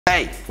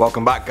Hey,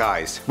 welcome back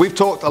guys. We've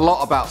talked a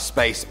lot about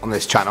space on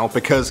this channel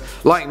because,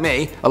 like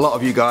me, a lot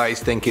of you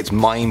guys think it's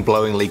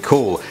mind-blowingly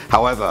cool.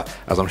 However,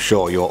 as I'm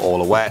sure you're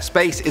all aware,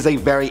 space is a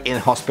very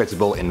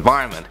inhospitable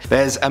environment.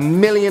 There's a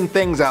million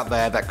things out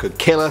there that could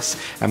kill us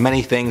and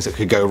many things that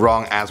could go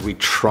wrong as we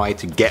try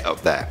to get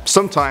up there.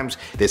 Sometimes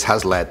this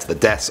has led to the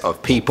deaths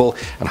of people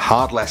and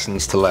hard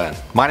lessons to learn.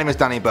 My name is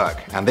Danny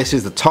Burke and this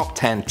is the top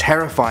 10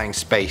 terrifying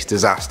space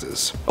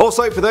disasters.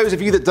 Also, for those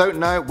of you that don't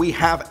know, we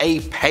have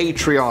a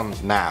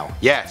Patreon now.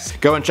 Yes,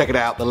 go and check it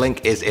out, the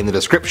link is in the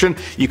description.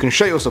 You can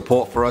show your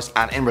support for us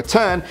and in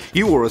return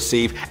you will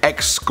receive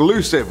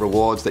exclusive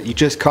rewards that you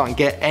just can't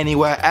get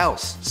anywhere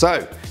else.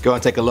 So go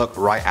and take a look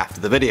right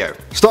after the video.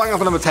 Starting off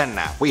at number 10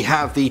 now, we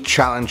have the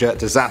Challenger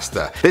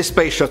disaster. This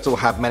space shuttle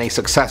had many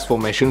successful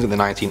missions in the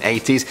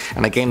 1980s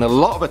and it gained a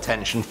lot of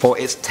attention for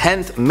its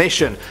 10th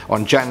mission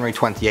on January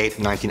 28,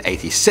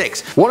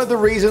 1986. One of the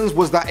reasons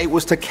was that it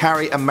was to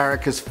carry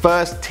America's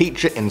first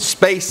teacher in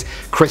space,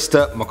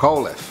 Theresa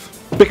Morozovitch.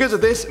 Because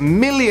of this,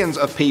 millions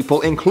of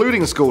people,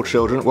 including school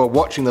children, were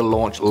watching the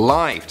launch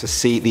live to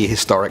see the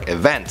historic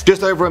event.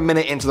 Just over a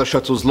minute into the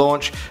shuttle's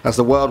launch, as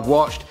the world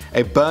watched,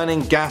 a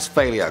burning gas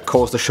failure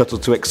caused the shuttle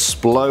to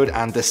explode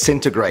and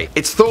disintegrate.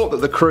 It's thought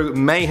that the crew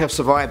may have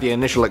survived the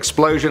initial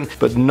explosion,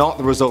 but not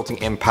the resulting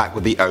impact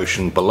with the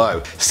ocean below.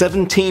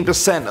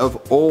 17%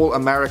 of all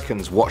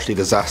Americans watched the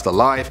disaster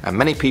live, and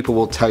many people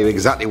will tell you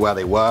exactly where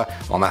they were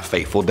on that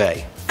fateful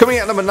day. Coming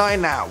at number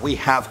 9 now, we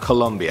have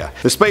Columbia.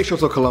 The Space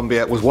Shuttle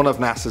Columbia was one of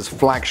NASA's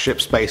flagship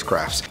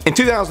spacecrafts. In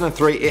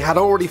 2003, it had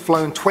already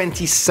flown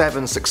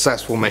 27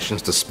 successful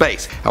missions to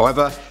space.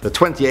 However, the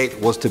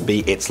 28th was to be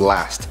its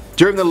last.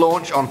 During the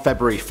launch on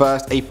February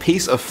 1st, a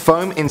piece of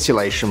foam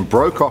insulation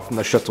broke off from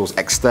the shuttle's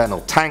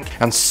external tank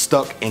and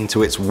stuck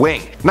into its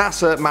wing.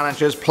 NASA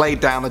managers played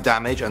down the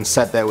damage and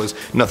said there was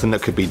nothing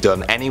that could be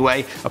done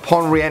anyway.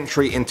 Upon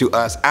re-entry into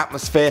Earth's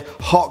atmosphere,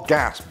 hot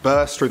gas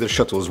burst through the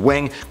shuttle's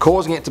wing,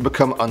 causing it to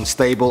become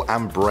unstable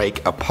and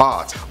break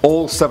apart.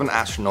 All 7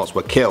 astronauts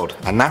were killed,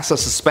 and NASA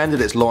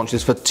suspended its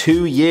launches for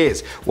 2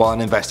 years while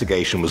an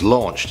investigation was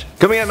launched.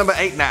 Coming at number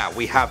 8 now,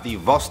 we have the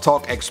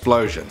Vostok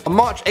explosion. On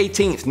March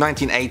 18th,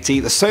 1980,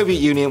 the Soviet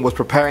Union was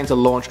preparing to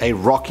launch a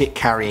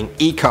rocket-carrying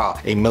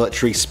IKAR, a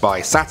military spy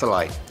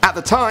satellite. At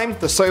the time,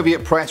 the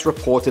Soviet press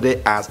reported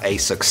it as a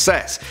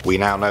success. We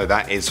now know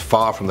that is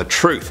far from the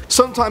truth.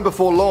 Sometime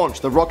before launch,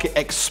 the rocket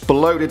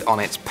exploded on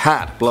its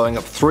pad, blowing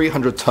up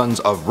 300 tons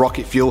of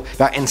rocket fuel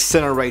that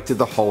incinerated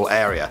the whole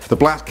area. The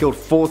blast killed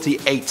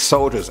 48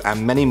 soldiers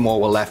and many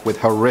more were left with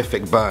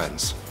horrific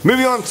burns.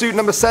 Moving on to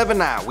number 7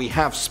 now, we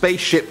have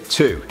Spaceship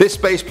Two. This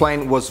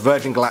spaceplane was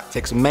Virgin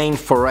Galactic's main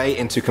foray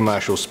into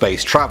commercial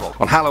space travel.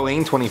 On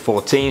Halloween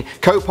 2014,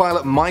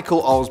 co-pilot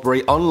Michael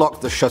Olsbury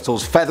unlocked the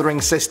shuttle's feathering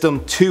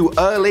system too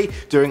early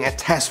during a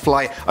test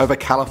flight over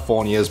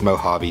California's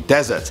Mojave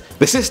Desert.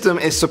 The system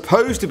is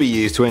supposed to be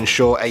used to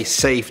ensure a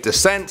safe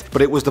descent,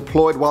 but it was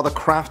deployed while the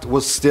craft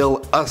was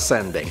still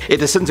ascending. It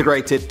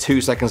disintegrated 2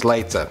 seconds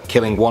later,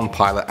 killing one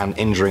pilot and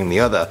injuring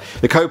the other.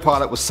 The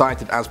co-pilot was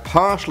cited as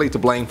partially to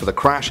blame for the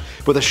crash,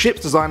 but the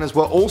ship's designers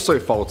were also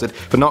faulted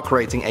for not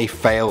creating a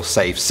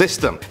fail-safe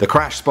system. The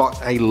crash sparked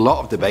a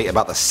lot of debate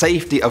about the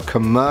safety of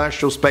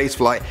commercial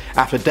spaceflight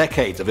after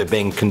decades of it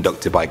being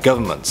conducted by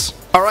governments.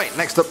 Alright,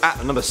 next up at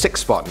the number 6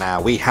 spot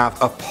now, we have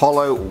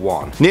Apollo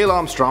 1. Neil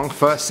Armstrong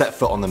first set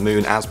foot on the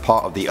moon as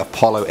part of the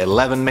Apollo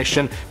 11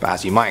 mission, but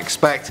as you might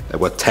expect, there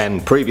were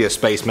 10 previous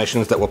space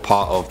missions that were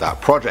part of that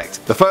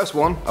project. The first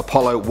one,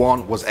 Apollo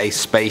 1, was a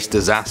space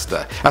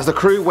disaster. As the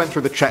crew went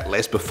through the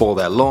checklist before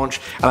their launch,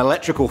 an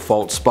electrical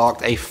fault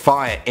sparked a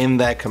fire in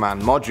their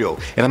command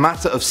module. In a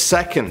matter of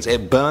seconds,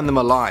 it burned them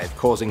alive,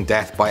 causing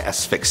death by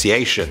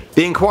asphyxiation.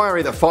 The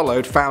inquiry that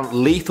followed found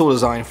lethal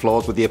design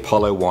flaws with the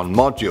Apollo 1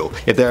 module.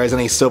 If there is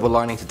any silver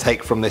lining to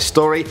take from this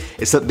story,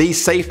 it's that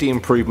these safety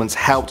improvements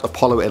helped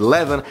Apollo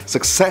 11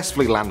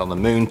 successfully land on the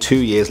moon 2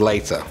 years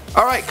later.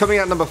 Alright, coming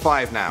at number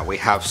 5 now, we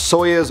have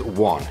Soyuz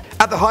 1.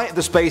 At the height of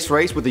the space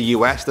race with the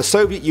US, the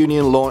Soviet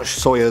Union launched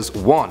Soyuz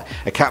 1,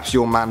 a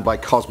capsule manned by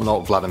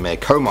cosmonaut Vladimir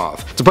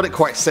Komov. To put it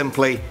quite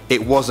simply,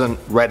 it wasn't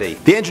ready.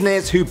 The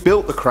engineers who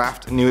built the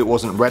craft knew it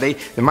wasn't ready,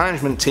 the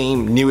management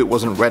team knew it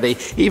wasn't ready,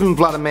 even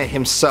Vladimir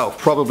himself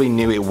probably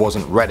knew it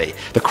wasn't ready.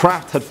 The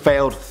craft had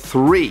failed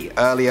 3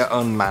 earlier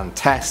unmanned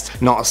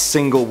tests, not a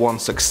single one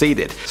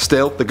succeeded.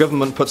 Still, the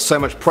government put so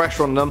much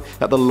pressure on them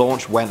that the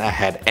launch went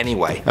ahead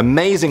anyway.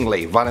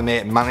 Amazingly,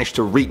 Vladimir managed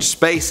to reach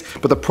space,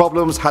 but the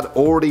problems had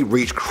already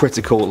reached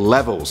critical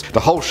levels. The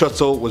whole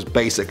shuttle was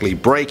basically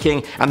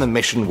breaking and the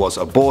mission was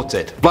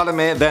aborted.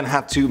 Vladimir then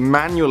had to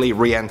manually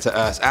re-enter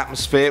Earth's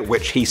atmosphere,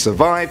 which he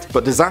survived,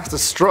 but disaster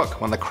struck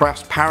when the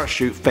craft's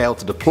parachute failed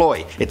to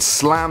deploy. It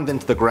slammed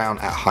into the ground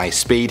at high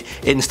speed,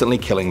 instantly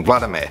killing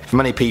Vladimir. For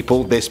many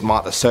people, this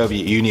marked the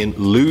Soviet Union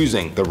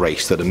losing the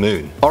race to the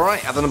moon.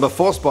 Alright, at the number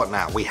 4 spot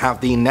now, we have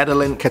the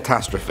Netherlands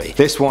catastrophe.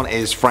 This one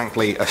is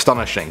frankly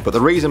astonishing, but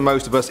the reason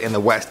most of us in the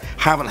West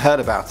haven't heard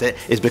about it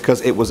is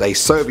because it was a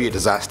Soviet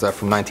disaster disaster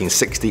from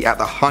 1960 at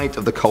the height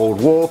of the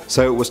Cold War,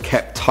 so it was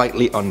kept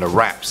tightly under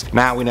wraps.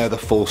 Now we know the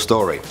full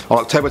story. On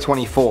October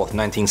 24th,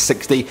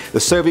 1960, the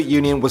Soviet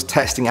Union was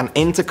testing an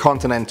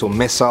intercontinental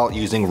missile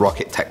using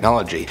rocket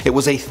technology. It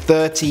was a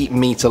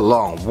 30-meter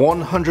long,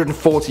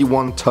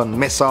 141-ton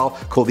missile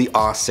called the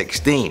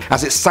R-16.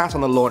 As it sat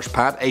on the launch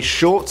pad, a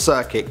short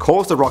circuit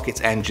caused the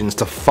rocket's engines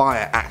to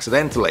fire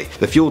accidentally.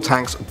 The fuel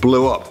tanks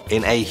blew up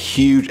in a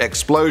huge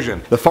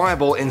explosion. The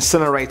fireball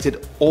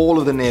incinerated all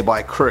of the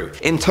nearby crew.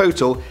 In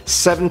total,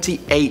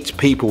 78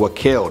 people were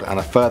killed and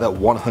a further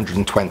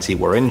 120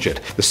 were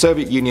injured. The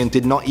Soviet Union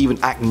did not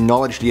even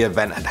acknowledge the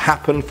event had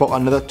happened for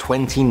another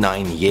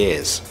 29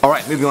 years.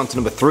 Alright, moving on to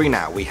number 3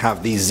 now, we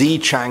have the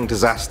Xichang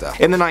disaster.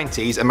 In the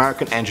 90s,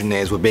 American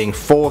engineers were being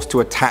forced to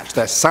attach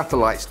their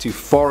satellites to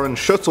foreign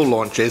shuttle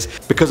launches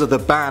because of the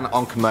ban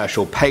on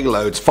commercial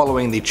payloads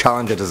following the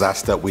Challenger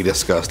disaster we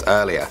discussed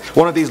earlier.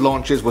 One of these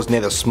launches was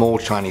near the small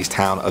Chinese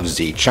town of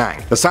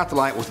Xichang. The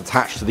satellite was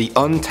attached to the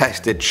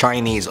untested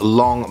Chinese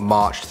Long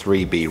March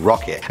 3B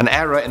rocket. An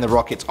error in the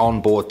rocket's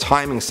onboard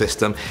timing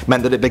system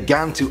meant that it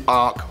began to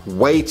arc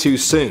way too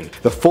soon.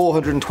 The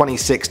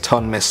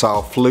 426-ton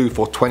missile flew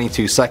for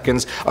 22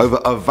 seconds over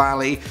a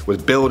valley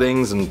with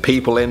buildings and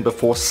people in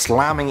before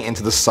slamming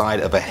into the side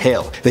of a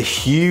hill. The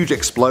huge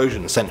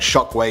explosion sent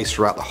shockwaves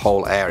throughout the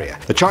whole area.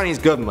 The Chinese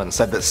government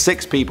said that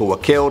 6 people were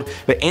killed,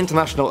 but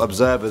international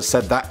observers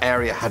said that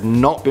area had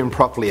not been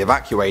properly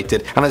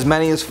evacuated and as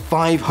many as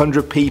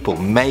 500 people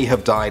may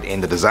have died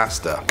in the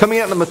disaster. Coming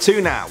at number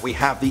 2 now, we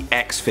have the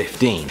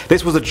X-15.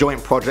 This was a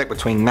joint project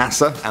between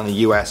NASA and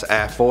the US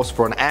Air Force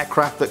for an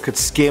aircraft that could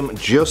skim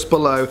just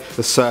below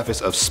the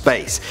surface of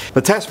space.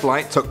 The test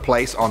flight took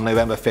place on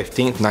November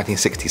 15,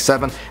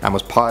 1967 and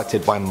was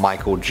piloted by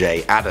Michael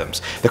J.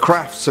 Adams. The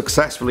craft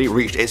successfully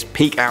reached its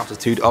peak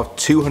altitude of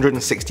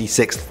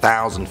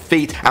 266,000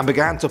 feet and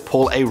began to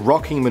pull a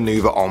rocking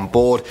maneuver on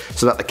board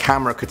so that the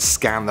camera could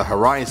scan the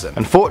horizon.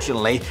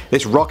 Unfortunately,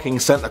 this rocking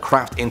sent the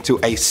craft into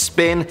a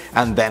spin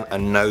and then a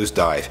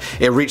nosedive.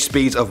 It reached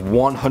speeds of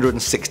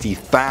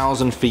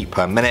 160,000 feet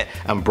per minute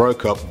and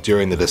broke up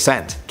during the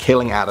descent,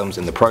 killing Adams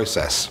in the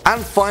process.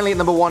 And finally at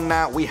number 1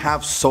 now, we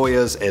have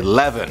Soyuz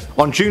 11.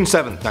 On June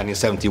 7,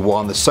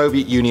 1971, the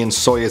Soviet Union's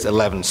Soyuz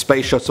 11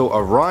 space shuttle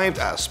arrived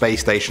at a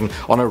space station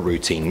on a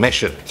routine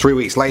mission. 3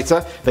 weeks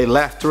later, they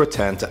left to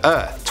return to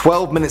Earth.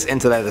 12 minutes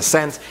into their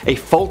descent, a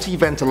faulty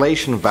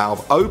ventilation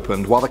valve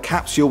opened while the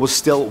capsule was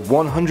still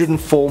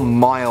 104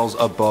 miles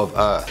above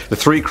Earth. The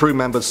 3 crew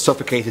members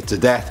suffocated to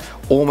death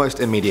almost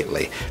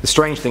immediately. The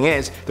strange thing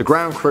is, the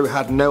ground crew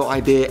had no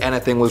idea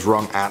anything was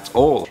wrong at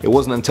all. It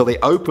wasn't until they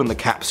opened the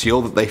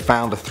capsule that they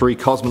found the 3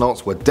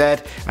 cosmonauts were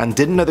dead and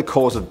didn't know the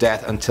cause of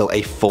death until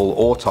a full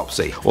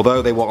autopsy.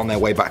 Although they were on their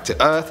way back to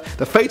Earth,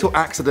 the fatal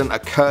accident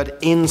occurred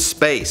in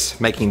space,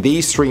 making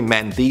these 3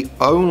 men the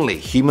only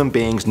human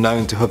beings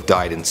known to have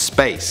died in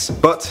space.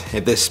 But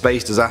if this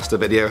space disaster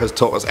video has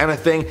taught us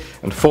anything,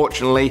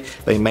 unfortunately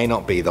they may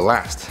not be the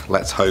last.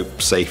 Let's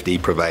hope safety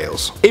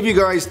prevails. If you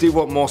guys do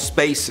want more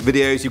space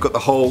videos, you've got the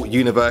whole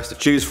universe to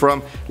choose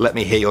from, let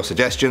me hear your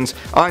suggestions.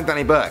 I'm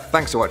Danny Burke,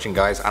 thanks for watching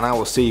guys, and I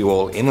will see you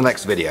all in the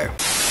next video.